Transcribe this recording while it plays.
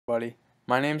everybody.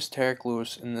 My name is Tarek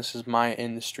Lewis, and this is my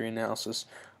industry analysis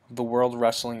of the World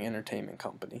Wrestling Entertainment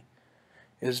Company.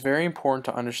 It is very important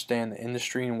to understand the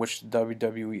industry in which the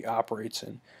WWE operates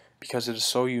in because it is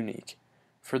so unique.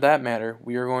 For that matter,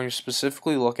 we are going to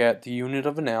specifically look at the unit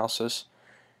of analysis,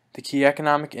 the key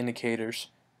economic indicators,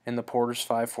 and the Porter's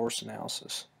Five Force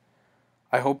analysis.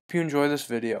 I hope you enjoy this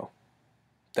video.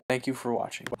 Thank you for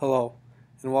watching. Hello,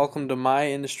 and welcome to my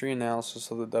industry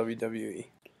analysis of the WWE.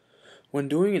 When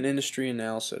doing an industry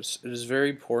analysis, it is very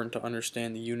important to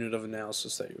understand the unit of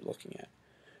analysis that you're looking at.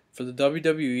 For the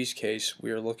WWE's case,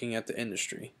 we are looking at the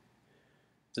industry.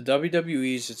 The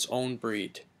WWE is its own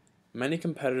breed. Many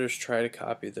competitors try to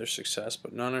copy their success,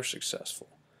 but none are successful.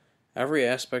 Every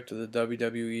aspect of the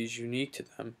WWE is unique to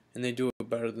them, and they do it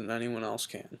better than anyone else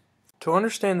can. To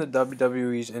understand the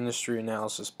WWE's industry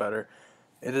analysis better,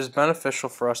 it is beneficial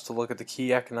for us to look at the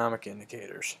key economic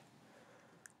indicators.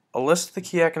 A list of the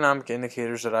key economic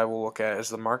indicators that I will look at is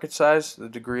the market size, the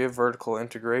degree of vertical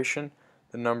integration,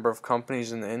 the number of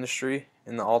companies in the industry,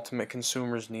 and the ultimate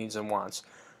consumer's needs and wants.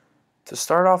 To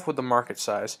start off with the market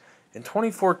size, in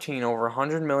 2014 over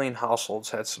 100 million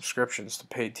households had subscriptions to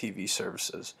paid TV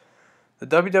services. The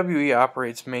WWE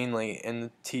operates mainly in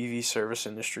the TV service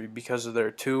industry because of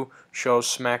their two shows,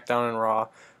 SmackDown and Raw.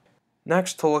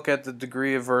 Next, to look at the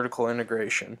degree of vertical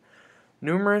integration.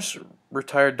 Numerous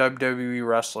retired WWE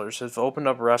wrestlers have opened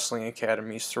up wrestling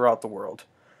academies throughout the world.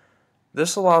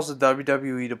 This allows the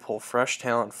WWE to pull fresh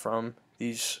talent from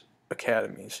these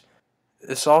academies.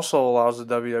 This also allows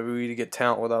the WWE to get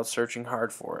talent without searching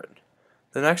hard for it.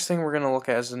 The next thing we're going to look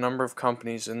at is the number of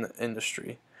companies in the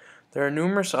industry. There are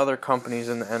numerous other companies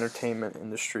in the entertainment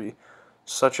industry,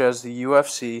 such as the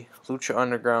UFC, Lucha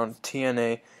Underground,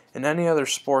 TNA, and any other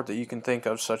sport that you can think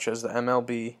of, such as the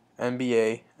MLB,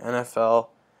 NBA, NFL,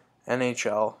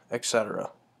 NHL,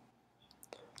 etc.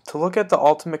 To look at the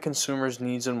ultimate consumer's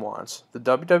needs and wants, the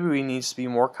WWE needs to be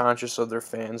more conscious of their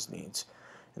fans' needs.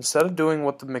 Instead of doing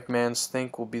what the McMahons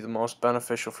think will be the most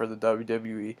beneficial for the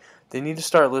WWE, they need to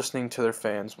start listening to their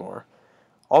fans more.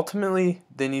 Ultimately,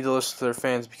 they need to listen to their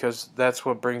fans because that's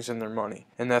what brings in their money,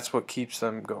 and that's what keeps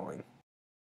them going.